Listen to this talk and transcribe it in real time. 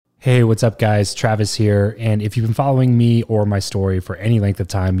Hey, what's up, guys? Travis here. And if you've been following me or my story for any length of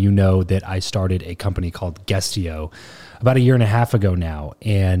time, you know that I started a company called Guestio about 1.5 years ago now.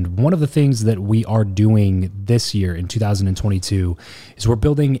 And one of the things that we are doing this year in 2022 is we're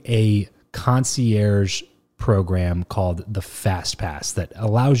building a concierge program called the Fast Pass that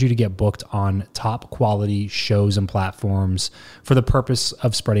allows you to get booked on top quality shows and platforms for the purpose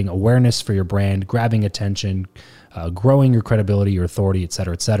of spreading awareness for your brand, grabbing attention, growing your credibility, your authority, et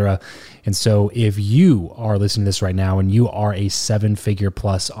cetera, et cetera. And so if you are listening to this right now and you are a 7-figure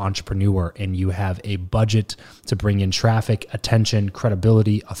plus entrepreneur and you have a budget to bring in traffic, attention,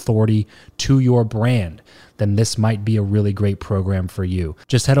 credibility, authority to your brand, then this might be a really great program for you.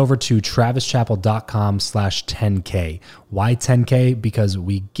 Just head over to travischappell.com/10K. Why 10K? Because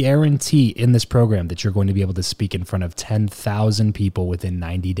we guarantee in this program that you're going to be able to speak in front of 10,000 people within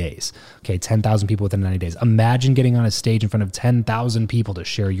 90 days. Okay, 10,000 people within 90 days. Imagine getting on a stage in front of 10,000 people to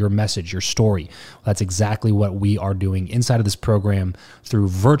share your message, your story. Well, that's exactly what we are doing inside of this program through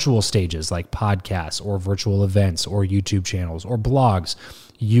virtual stages like podcasts or virtual events or YouTube channels or blogs.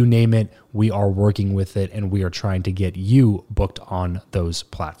 You name it, we are working with it, and we are trying to get you booked on those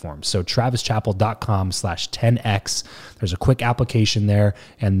platforms. So travischappell.com/10X. There's a quick application there,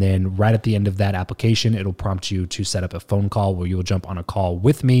 and then right at the end of that application, it'll prompt you to set up a phone call where you'll jump on a call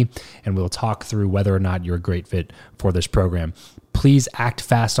with me, and we'll talk through whether or not you're a great fit for this program. Please act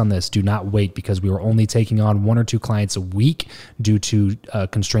fast on this. Do not wait, because we are only taking on 1 or 2 clients a week due to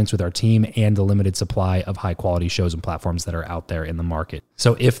constraints with our team and the limited supply of high quality shows and platforms that are out there in the market.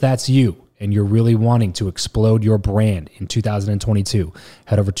 So if that's you and you're really wanting to explode your brand in 2022,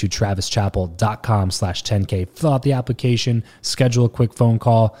 head over to travischappell.com/10K, fill out the application, schedule a quick phone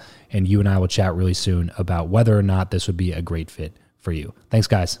call, and you and I will chat really soon about whether or not this would be a great fit for you. Thanks,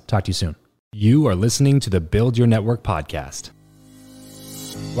 guys. Talk to you soon. You are listening to the Build Your Network podcast.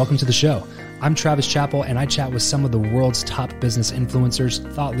 Welcome to the show. I'm Travis Chappell, and I chat with some of the world's top business influencers,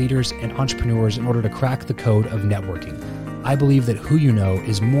 thought leaders, and entrepreneurs in order to crack the code of networking. I believe that who you know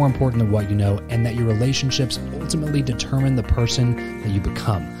is more important than what you know, and that your relationships ultimately determine the person that you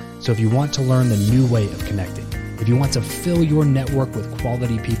become. So if you want to learn the new way of connecting, if you want to fill your network with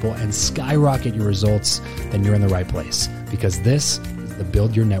quality people and skyrocket your results, then you're in the right place, because this is the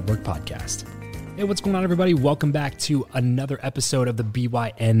Build Your Network podcast. Hey, what's going on, everybody? Welcome back to another episode of the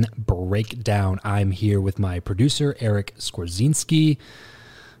BYN Breakdown. I'm here with my producer, Eric Skwarczynski.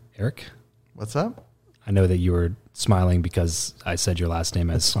 Eric? What's up? I know that you were smiling because I said your last name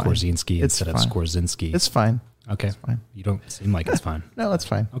as Skwarczynski instead of Skwarczynski. It's fine. Okay. It's fine. You don't seem like it's fine. No, it's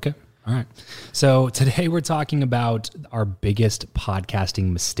fine. Okay. All right. So today we're talking about our biggest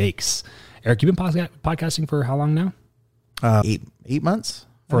podcasting mistakes. Eric, you've been podcasting for how long now? 8 months?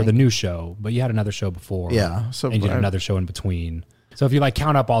 For the new show, but you had another show before. Yeah. So and you did another show in between. So if you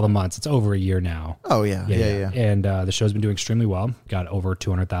count up all the months, it's over 1 year now. Oh, yeah. Yeah. And the show's been doing extremely well. Got over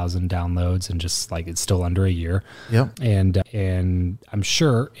 200,000 downloads, and just it's still under 1 year. Yep. And I'm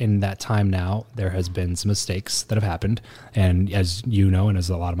sure in that time now, there has been some mistakes that have happened. And as you know, and as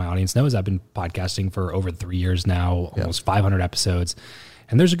a lot of my audience knows, I've been podcasting for over 3 years now, almost 500 episodes.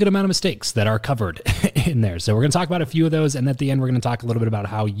 And there's a good amount of mistakes that are covered in there. So we're going to talk about a few of those. And at the end, we're going to talk a little bit about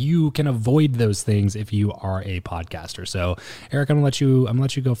how you can avoid those things if you are a podcaster. So Eric, I'm going to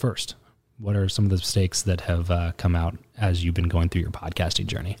let you go first. What are some of the mistakes that have come out as you've been going through your podcasting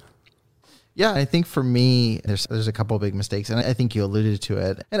journey? Yeah, I think for me, there's a couple of big mistakes, and I think you alluded to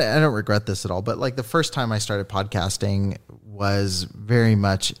it, and I don't regret this at all, but the first time I started podcasting was very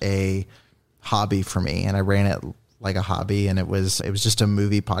much a hobby for me, and I ran it like a hobby, and it was just a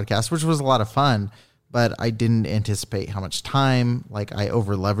movie podcast, which was a lot of fun, but I didn't anticipate how much time, I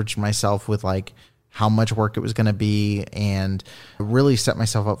over leveraged myself with how much work it was going to be, and really set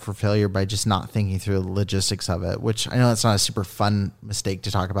myself up for failure by just not thinking through the logistics of it, which I know that's not a super fun mistake to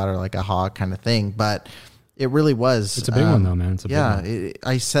talk about or a hog kind of thing, but it really was. It's a big one though, man. It's a big one.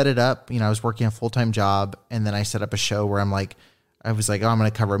 I set it up, I was working a full-time job, and then I set up a show where I was I'm going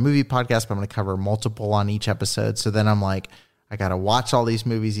to cover a movie podcast, but I'm going to cover multiple on each episode. So then I'm I got to watch all these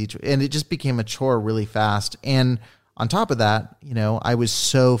movies and it just became a chore really fast. And on top of that, I was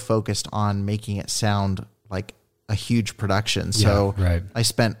so focused on making it sound like a huge production. So right. I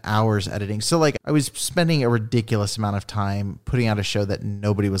spent hours editing. So I was spending a ridiculous amount of time putting out a show that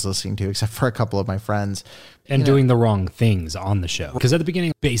nobody was listening to except for a couple of my friends. And doing the wrong things on the show. Because at the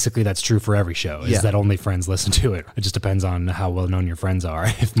beginning, basically that's true for every show, is that only friends listen to it. It just depends on how well known your friends are,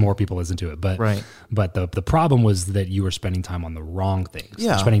 if more people listen to it. But the problem was that you were spending time on the wrong things. Yeah.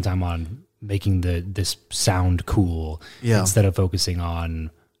 You're spending time on making this sound cool instead of focusing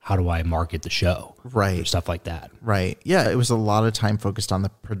on how do I market the show? Right. Or stuff like that. Right. Yeah. It was a lot of time focused on the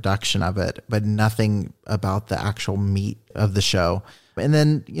production of it, but nothing about the actual meat of the show. And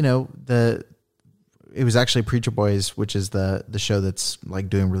then, it was actually Preacher Boys, which is the show that's like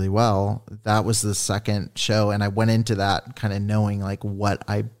doing really well. That was the second show. And I went into that kind of knowing like what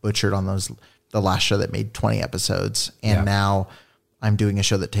I butchered on the last show that made 20 episodes. And now I'm doing a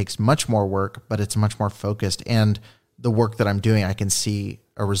show that takes much more work, but it's much more focused. And the work that I'm doing, I can see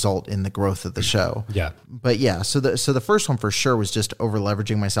a result in the growth of the show. Yeah. But yeah, so the first one for sure was just over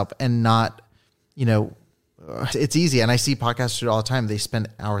leveraging myself and not, it's easy. And I see podcasters do it all the time. They spend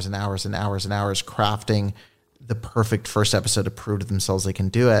hours and hours and hours and hours crafting the perfect first episode to prove to themselves they can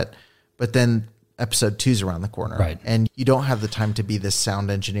do it. But then episode 2 is around the corner. Right. And you don't have the time to be this sound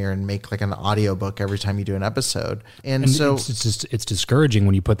engineer and make like an audiobook every time you do an episode. And so it's discouraging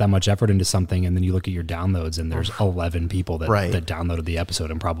when you put that much effort into something and then you look at your downloads and there's 11 people that downloaded the episode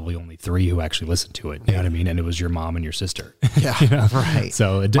and probably only 3 who actually listened to it. You know what I mean? And it was your mom and your sister. Yeah. Right.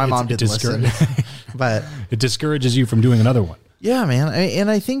 So my mom didn't listen, but it discourages you from doing another one. Yeah, man. And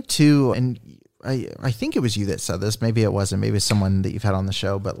I think too, and I think it was you that said this. Maybe it wasn't. Maybe it's someone that you've had on the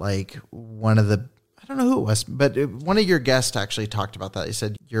show. But like I don't know who it was, but one of your guests actually talked about that. He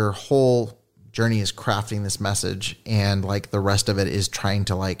said your whole journey is crafting this message, and like the rest of it is trying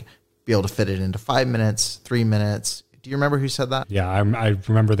to like be able to fit it into 5 minutes, 3 minutes. Do you remember who said that? Yeah, I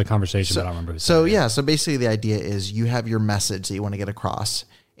remember the conversation, but I don't remember who said it. So yeah, so basically the idea is you have your message that you want to get across,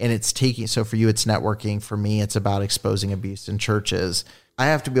 and it's so for you it's networking. For me, it's about exposing abuse in churches. I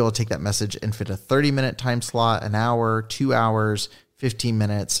have to be able to take that message and fit a 30-minute time slot, an hour, 2 hours, 15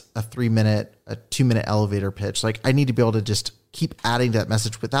 minutes, a 3-minute, a 2-minute elevator pitch. Like I need to be able to just keep adding to that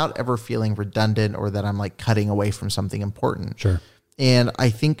message without ever feeling redundant or that I'm like cutting away from something important. Sure. And I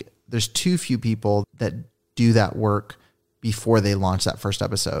think there's too few people that do that work before they launch that first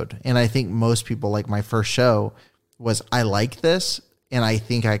episode. And I think most people, like my first show was, I like this and I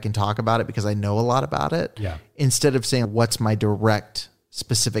think I can talk about it because I know a lot about it. Yeah. Instead of saying what's my direct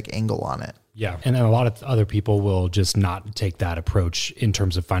specific angle on it. Yeah. And then a lot of other people will just not take that approach in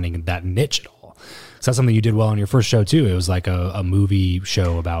terms of finding that niche at all. So that's something you did well on your first show too. It was like a movie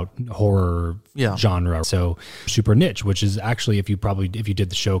show about horror genre. So super niche, which is actually, if you did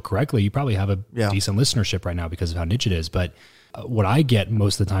the show correctly, you probably have a decent listenership right now because of how niche it is. But what I get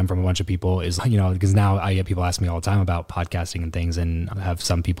most of the time from a bunch of people is, because now I get people ask me all the time about podcasting and things, and I have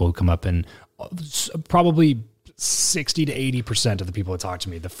some people who come up and probably 60 to 80% of the people that talk to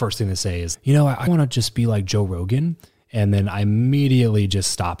me, the first thing they say is, I want to just be like Joe Rogan. And then I immediately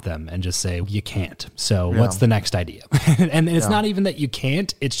just stop them and just say, you can't. So what's the next idea? and it's not even that you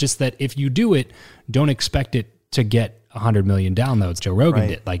can't. It's just that if you do it, don't expect it to get 100 million downloads. Joe Rogan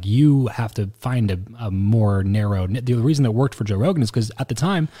did. Like you have to find a more narrow. The reason it worked for Joe Rogan is because at the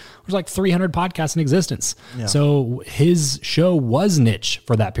time there was like 300 podcasts in existence. Yeah. So his show was niche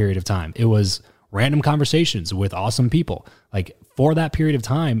for that period of time. It was random conversations with awesome people. Like for that period of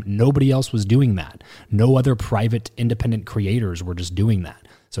time, nobody else was doing that. No other private independent creators were just doing that.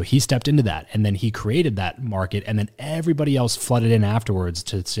 So he stepped into that and then he created that market, and then everybody else flooded in afterwards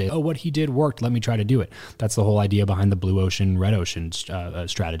to say, oh, what he did worked. Let me try to do it. That's the whole idea behind the blue ocean, red ocean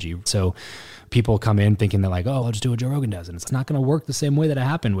strategy. So people come in thinking they're like, oh, I'll just do what Joe Rogan does. And it's not going to work the same way that it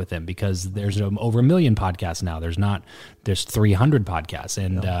happened with him, because there's over 1 million podcasts now. There's 300 podcasts,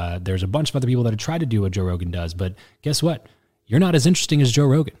 and there's a bunch of other people that have tried to do what Joe Rogan does. But guess what? You're not as interesting as Joe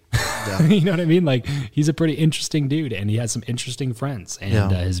Rogan. Yeah. You know what I mean? Like he's a pretty interesting dude and he has some interesting friends,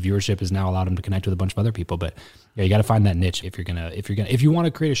 and his viewership has now allowed him to connect with a bunch of other people. But yeah, you got to find that niche if you want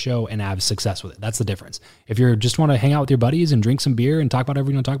to create a show and have success with it. That's the difference. If you just want to hang out with your buddies and drink some beer and talk about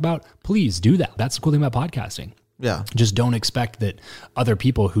everything you want to talk about, please do that. That's the cool thing about podcasting. Yeah. Just don't expect that other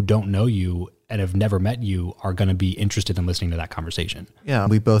people who don't know you and have never met you are going to be interested in listening to that conversation. Yeah.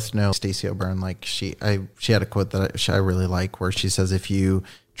 We both know Stacey O'Byrne. Like she had a quote that I really like where she says, if you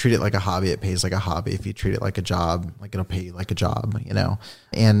treat it like a hobby, it pays like a hobby. If you treat it like a job, like it'll pay you like a job,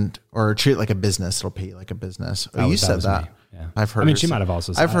 or treat it like a business, it'll pay you like a business. Oh, you said that. Yeah. I've heard. I mean, she might have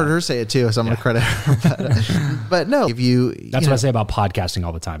also said I've heard her say it too, so I'm going to credit her. But no, if you... That's what I say about podcasting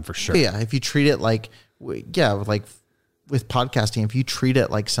all the time, for sure. Yeah, if you treat it like... like with podcasting, if you treat it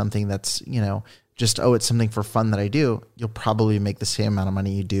like something that's, just, it's something for fun that I do, you'll probably make the same amount of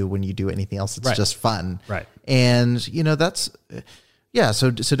money you do when you do anything else that's just fun. Right. And, that's... Yeah,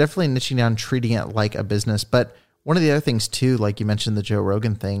 so definitely niching down, treating it like a business. But one of the other things too, like you mentioned the Joe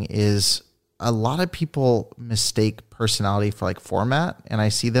Rogan thing, is a lot of people mistake personality for like format, and I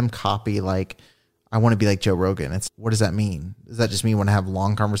see them copy like I want to be like Joe Rogan. What does that mean? Does that just mean you want to have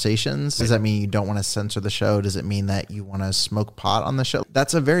long conversations? Does that mean you don't want to censor the show? Does it mean that you want to smoke pot on the show?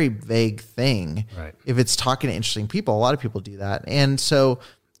 That's a very vague thing. Right. If it's talking to interesting people, a lot of people do that. And so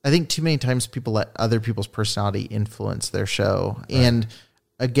I think too many times people let other people's personality influence their show. Right. And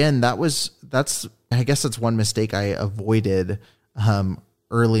again, I guess that's one mistake I avoided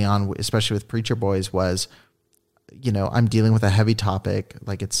early on, especially with Preacher Boys, was, I'm dealing with a heavy topic,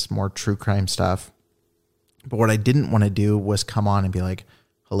 like it's more true crime stuff. But what I didn't want to do was come on and be like,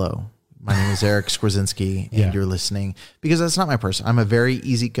 hello, my name is Eric Skwarczynski and you're listening, because that's not my person. I'm a very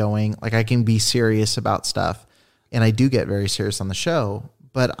easygoing, like I can be serious about stuff, and I do get very serious on the show,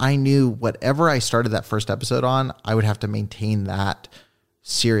 but I knew whatever I started that first episode on, I would have to maintain that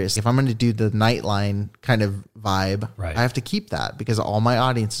serious. If I'm going to do the Nightline kind of vibe, right, I have to keep that, because all my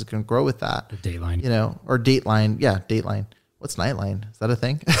audience is going to grow with that. The Dateline. Or Dateline. Yeah, Dateline. What's Nightline? Is that a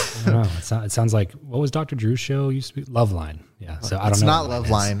thing? I don't know. It sounds like, what was Dr. Drew's show used to be? Loveline. Yeah. So I don't know. It's not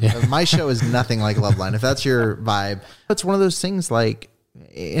Loveline. Yeah. My show is nothing like Loveline. If that's your vibe, it's one of those things like,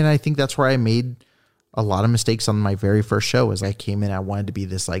 and I think that's where I made a lot of mistakes on my very first show. Was I came in, I wanted to be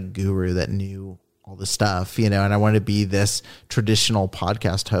this like guru that knew all the stuff, and I wanted to be this traditional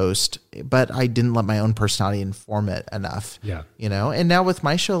podcast host, but I didn't let my own personality inform it enough. Yeah. And now with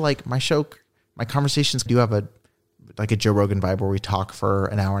my show, my conversations do have a Joe Rogan vibe where we talk for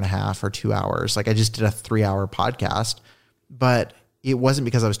an hour and a half or 2 hours. Like I just did a 3-hour podcast, but it wasn't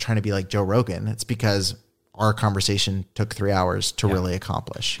because I was trying to be like Joe Rogan. It's because our conversation took 3 hours to really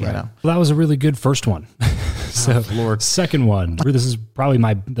accomplish, Right. Well, that was a really good first one. So Lord. Second one, this is probably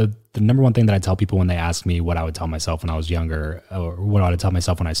the number one thing that I tell people when they ask me what I would tell myself when I was younger, or what I would tell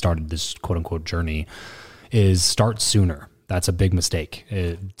myself when I started this quote unquote journey, is start sooner. That's a big mistake.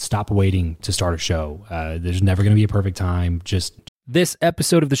 Stop waiting to start a show. There's never going to be a perfect time. This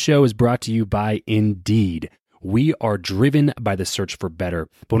episode of the show is brought to you by Indeed. We are driven by the search for better.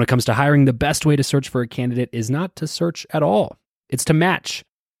 But when it comes to hiring, the best way to search for a candidate is not to search at all. It's to match,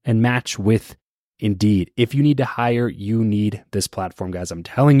 and match with Indeed. If you need to hire, you need this platform, guys. I'm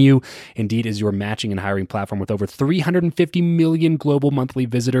telling you, Indeed is your matching and hiring platform with over 350 million global monthly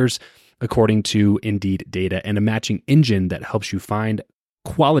visitors, according to Indeed data, and a matching engine that helps you find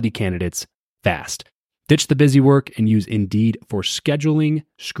quality candidates fast. Ditch the busy work and use Indeed for scheduling,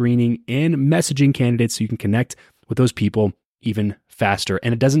 screening, and messaging candidates so you can connect with those people even faster.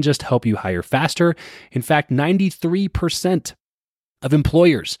 And it doesn't just help you hire faster. In fact, 93% of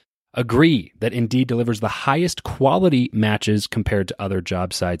employers agree that Indeed delivers the highest quality matches compared to other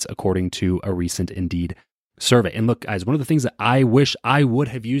job sites, according to a recent Indeed survey. And look, guys, one of the things that I wish I would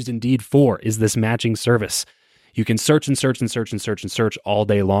have used Indeed for is this matching service. You can search and search and search and search and search all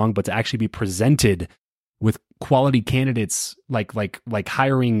day long, but to actually be presented with quality candidates, like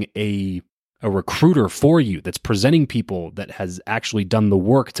hiring a recruiter for you that's presenting people that has actually done the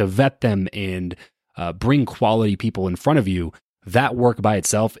work to vet them and bring quality people in front of you, that work by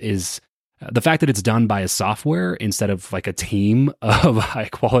itself is the fact that it's done by a software instead of like a team of high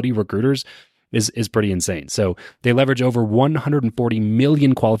quality recruiters is pretty insane. So they leverage over 140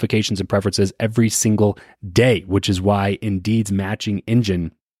 million qualifications and preferences every single day, which is why Indeed's matching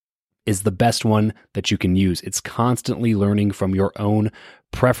engine is the best one that you can use. It's constantly learning from your own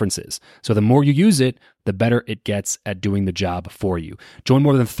preferences. So the more you use it, the better it gets at doing the job for you. Join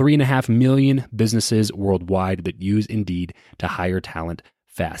more than 3.5 million businesses worldwide that use Indeed to hire talent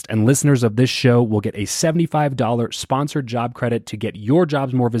fast. And listeners of this show will get a $75 sponsored job credit to get your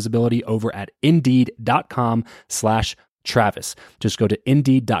jobs more visibility over at Indeed.com/Travis. Just go to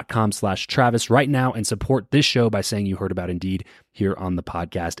Indeed.com/Travis right now and support this show by saying you heard about Indeed here on the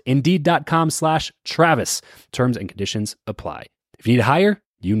podcast. Indeed.com/Travis. Terms and conditions apply. If you need to hire,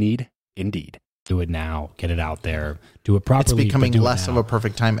 you need Indeed. Do it now. Get it out there. Do it properly. It's becoming less of a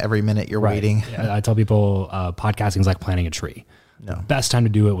perfect time every minute you're waiting. I tell people podcasting is like planting a tree. No. The best time to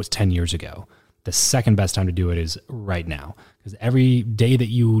do it was 10 years ago. The second best time to do it is right now, because every day that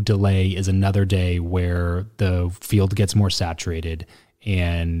you delay is another day where the field gets more saturated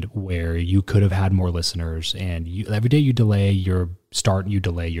and where you could have had more listeners. And every day you delay your start, you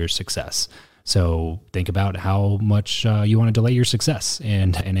delay your success. So think about how much you want to delay your success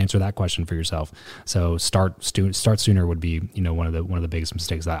and answer that question for yourself. So start sooner would be one of the biggest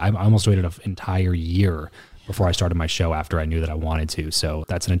mistakes. I almost waited an entire year before I started my show after I knew that I wanted to. So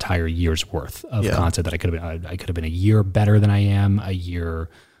that's an entire year's worth of content that I could have been a year better than I am, a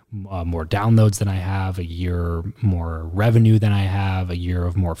year more downloads than I have, a year more revenue than I have, a year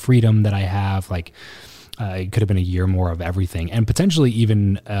of more freedom that I have. Like It could have been a year more of everything, and potentially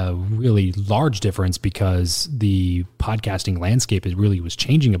even a really large difference because the podcasting landscape was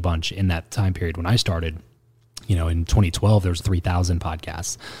changing a bunch in that time period when I started. You know, in 2012, there was 3,000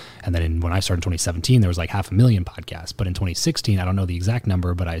 podcasts. And then when I started in 2017, there was like 500,000 podcasts. But in 2016, I don't know the exact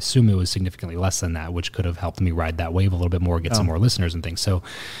number, but I assume it was significantly less than that, which could have helped me ride that wave a little bit more, get some more listeners and things. So,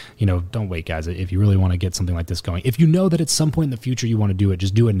 you know, don't wait, guys. If you really want to get something like this going, if you know that at some point in the future you want to do it,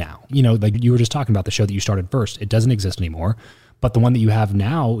 just do it now. You know, like you were just talking about the show that you started first. It doesn't exist anymore. But the one that you have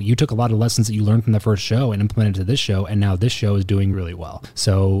now, you took a lot of lessons that you learned from the first show and implemented to this show, and now this show is doing really well.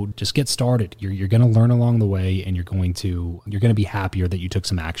 So just get started. You're going to learn along the way, and you're going to be happier that you took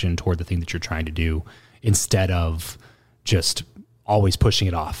some action toward the thing that you're trying to do instead of just always pushing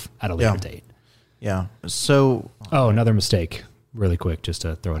it off at a later date. Yeah. So, another mistake, really quick, just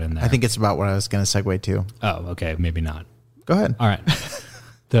to throw it in there. I think it's about what I was going to segue to. Oh, okay, maybe not. Go ahead. All right.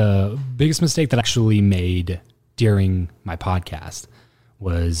 The biggest mistake that I actually made during my podcast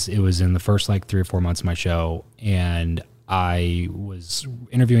it was in the first like 3 or 4 months of my show, and I was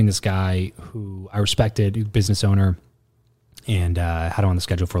interviewing this guy who I respected, business owner, and had him on the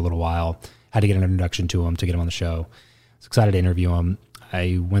schedule for a little while. Had to get an introduction to him to get him on the show. I was excited to interview him.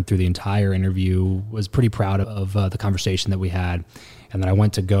 I went through the entire interview, was pretty proud of the conversation that we had, and then I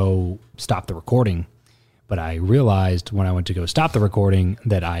went to go stop the recording. But I realized when I went to go stop the recording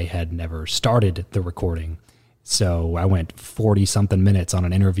that I had never started the recording. So I went 40-something minutes on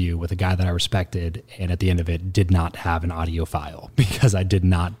an interview with a guy that I respected, and at the end of it did not have an audio file because I did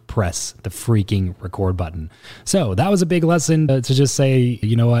not press the freaking record button. So that was a big lesson to just say,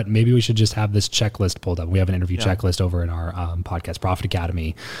 you know what, maybe we should just have this checklist pulled up. We have an interview checklist over in our Podcast Profit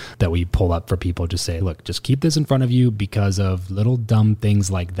Academy that we pull up for people. Just say, look, just keep this in front of you because of little dumb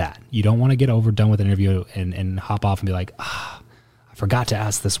things like that. You don't want to get overdone with an interview and hop off and be like, I forgot to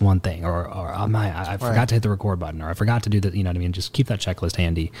ask this one thing, or I forgot to hit the record button, or I forgot to do that. You know what I mean? Just keep that checklist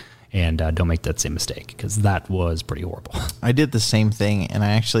handy and don't make that same mistake because that was pretty horrible. I did the same thing, and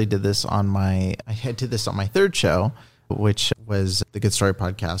I actually did this on my third show, which was the Good Story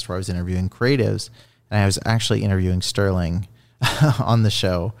podcast, where I was interviewing creatives, and I was actually interviewing Sterling on the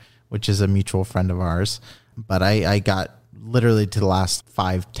show, which is a mutual friend of ours. But I got literally to the last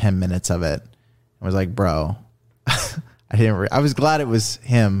 5-10 minutes of it and was like, bro, I was glad it was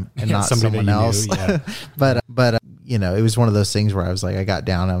him and not someone else. Knew, but you know, it was one of those things where I was like, I got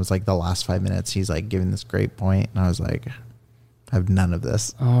down. I was like, the last 5 minutes, he's like giving this great point, and I was like, I have none of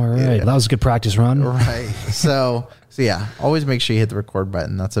this. All right, that was a good practice run. Right. So yeah, always make sure you hit the record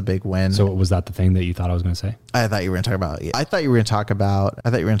button. That's a big win. So was that the thing that you thought I was going to say? I thought you were going to talk about. I thought you were going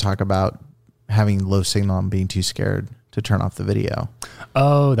to talk about having low signal and being too scared to turn off the video.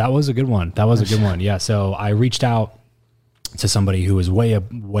 Oh, that was a good one. Yeah. So I reached out to somebody who was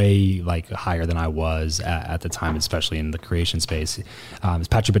way like higher than I was at the time, especially in the creation space. It's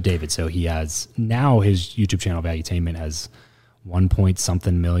Patrick Bet-David. So he has now his YouTube channel, Valuetainment, has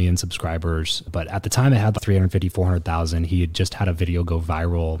 1-point-something million subscribers. But at the time it had 350, 400,000. He had just had a video go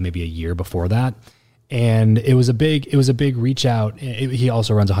viral maybe a year before that. And it was a big reach out. He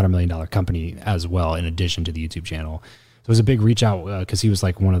also runs a $100 million company as well, in addition to the YouTube channel. So it was a big reach out because he was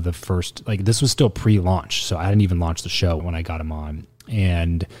like one of the first, like this was still pre-launch. So I hadn't even launched the show when I got him on.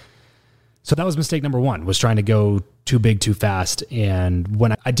 And so that was mistake number one, was trying to go too big, too fast. And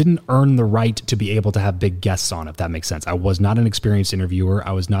when I didn't earn the right to be able to have big guests on, if that makes sense. I was not an experienced interviewer.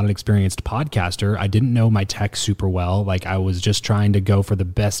 I was not an experienced podcaster. I didn't know my tech super well. Like I was just trying to go for the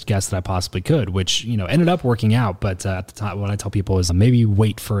best guest that I possibly could, which, you know, ended up working out. But at the time, what I tell people is maybe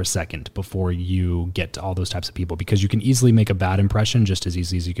wait for a second before you get to all those types of people, because you can easily make a bad impression just as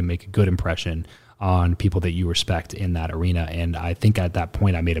easily as you can make a good impression on people that you respect in that arena. And I think at that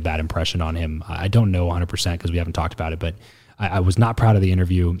point I made a bad impression on him. I don't know 100% because we haven't talked about it, but I was not proud of the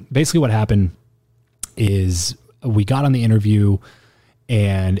interview. Basically what happened is we got on the interview,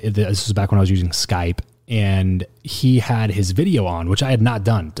 and this was back when I was using Skype, and he had his video on, which I had not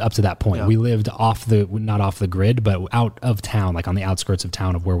done up to that point. Yeah. We lived not off the grid, but out of town, like on the outskirts of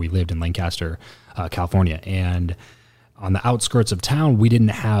town of where we lived in Lancaster, California. And on the outskirts of town, we didn't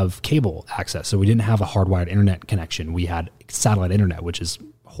have cable access. So we didn't have a hardwired internet connection. We had satellite internet, which is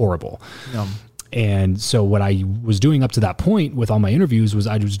horrible. And so what I was doing up to that point with all my interviews was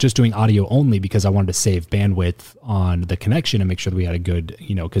I was just doing audio only because I wanted to save bandwidth on the connection and make sure that we had a good,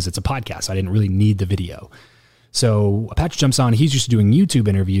 you know, because it's a podcast. I didn't really need the video. So Patrick jumps on, he's used to doing YouTube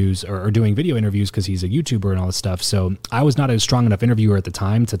interviews or doing video interviews because he's a YouTuber and all this stuff. So I was not a strong enough interviewer at the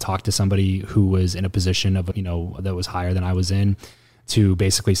time to talk to somebody who was in a position of, you know, that was higher than I was in. to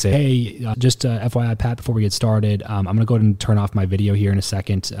basically say, hey, just FYI, Pat, before we get started, I'm going to go ahead and turn off my video here in a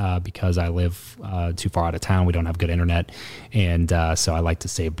second because I live too far out of town. We don't have good internet. And so I like to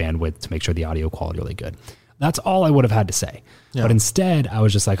save bandwidth to make sure the audio quality is really good. That's all I would have had to say. Yeah. But instead, I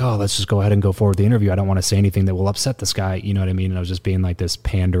was just like, oh, let's just go ahead and go forward with the interview. I don't want to say anything that will upset this guy. You know what I mean? And I was just being like this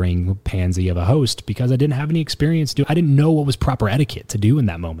pandering pansy of a host because I didn't have any experience. I didn't know what was proper etiquette to do in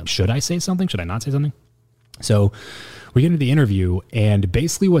that moment. Should I say something? Should I not say something? So we get into the interview, and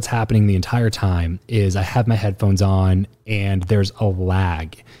basically what's happening the entire time is I have my headphones on and there's a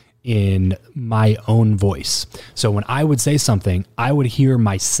lag in my own voice. So when I would say something, I would hear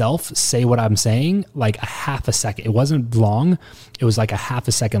myself say what I'm saying like a half a second. It wasn't long. It was like a half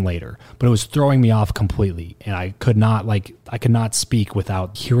a second later, but it was throwing me off completely. And I could not speak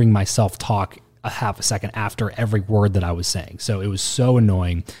without hearing myself talk a half a second after every word that I was saying. So it was so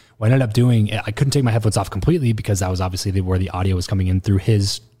annoying. What I ended up doing, I couldn't take my headphones off completely because that was obviously where the audio was coming in through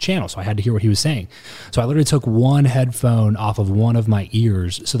his channel. So I had to hear what he was saying. So I literally took one headphone off of one of my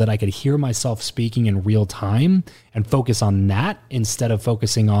ears so that I could hear myself speaking in real time and focus on that instead of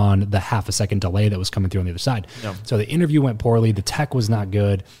focusing on the half a second delay that was coming through on the other side. Yep. So the interview went poorly. The tech was not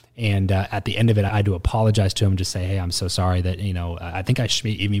good. And at the end of it, I had to apologize to him, just say, hey, I'm so sorry that, I think I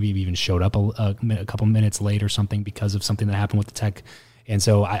maybe even showed up a couple minutes late or something because of something that happened with the tech. And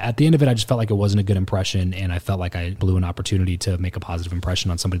so at the end of it, I just felt like it wasn't a good impression. And I felt like I blew an opportunity to make a positive impression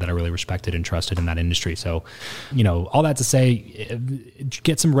on somebody that I really respected and trusted in that industry. So, all that to say,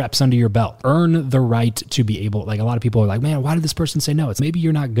 get some reps under your belt, earn the right to be able, like a lot of people are like, man, why did this person say no? It's maybe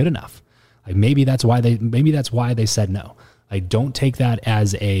you're not good enough. Like maybe that's why they said no. Like don't take that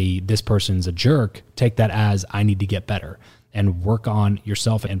as this person's a jerk. Take that as I need to get better and work on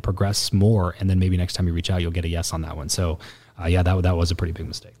yourself and progress more. And then maybe next time you reach out, you'll get a yes on that one. So that was a pretty big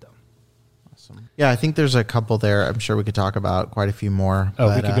mistake though. Awesome. Yeah, I think there's a couple there. I'm sure we could talk about quite a few more.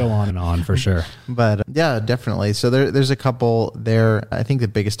 Oh, we could go on and on for sure. But yeah, definitely. So there's a couple there. I think the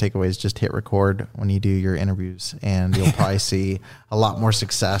biggest takeaway is just hit record when you do your interviews and you'll probably see a lot more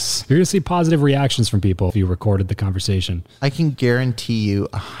success. You're going to see positive reactions from people if you recorded the conversation. I can guarantee you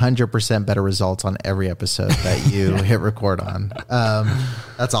 100% better results on every episode that you hit record on.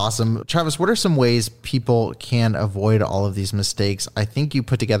 That's awesome. Travis, what are some ways people can avoid all of these mistakes? I think you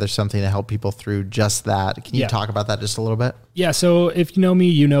put together something to help people through just that. Can you talk about that just a little bit? Yeah. So if you know me,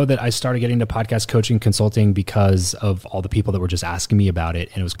 you know that I started getting into podcast coaching consulting because of all the people that were just asking me about it,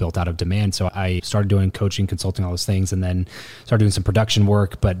 and it was built out of demand. So I started doing coaching, consulting, all those things, and then started doing some production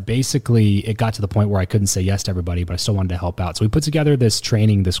work. But basically it got to the point where I couldn't say yes to everybody, but I still wanted to help out. So we put together this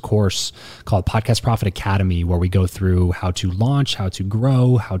course called Podcast Profit Academy, where we go through how to launch, how to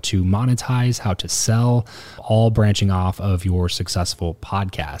grow, how to monetize, how to sell, all branching off of your successful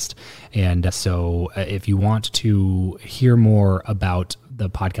podcast. And so if you want to hear more about the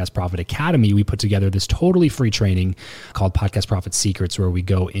Podcast Profit Academy, we put together this totally free training called Podcast Profit Secrets, where we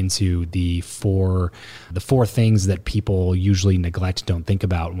go into the four things that people usually neglect, don't think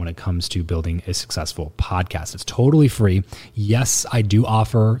about when it comes to building a successful podcast. It's totally free. Yes, I do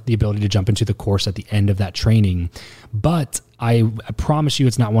offer the ability to jump into the course at the end of that training, but I promise you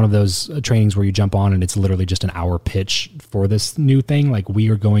it's not one of those trainings where you jump on and it's literally just an hour pitch for this new thing. Like we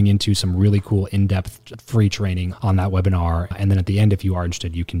are going into some really cool in-depth free training on that webinar. And then at the end, if you are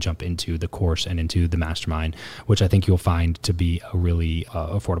interested, you can jump into the course and into the mastermind, which I think you'll find to be a really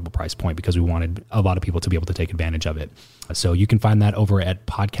affordable price point because we wanted a lot of people to be able to take advantage of it. So you can find that over at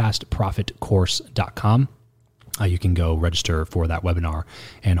podcastprofitcourse.com. You can go register for that webinar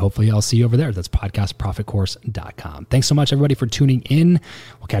and hopefully I'll see you over there. That's podcastprofitcourse.com. Thanks so much, everybody, for tuning in.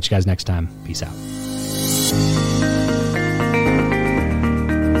 We'll catch you guys next time. Peace out.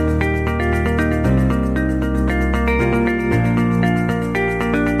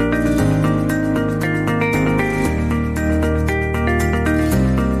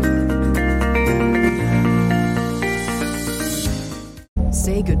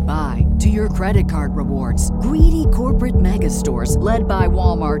 Say goodbye to your credit card rewards. Greedy corporate mega stores, led by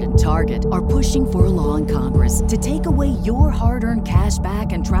Walmart and Target, are pushing for a law in Congress to take away your hard-earned cash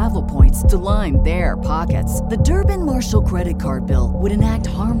back and travel points to line their pockets. The Durbin-Marshall credit card bill would enact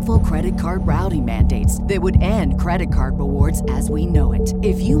harmful credit card routing mandates that would end credit card rewards as we know it.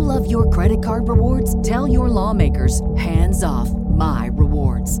 If you love your credit card rewards, tell your lawmakers, hands off my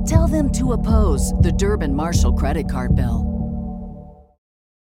rewards. Tell them to oppose the Durbin-Marshall credit card bill.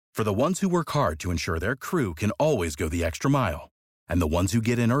 For the ones who work hard to ensure their crew can always go the extra mile, and the ones who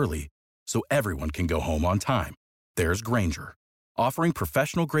get in early so everyone can go home on time, there's Grainger, offering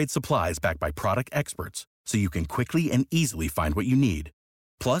professional-grade supplies backed by product experts so you can quickly and easily find what you need.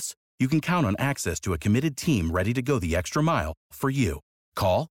 Plus, you can count on access to a committed team ready to go the extra mile for you.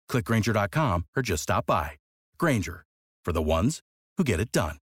 Call, click Grainger.com, or just stop by. Grainger, for the ones who get it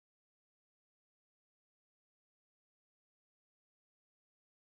done.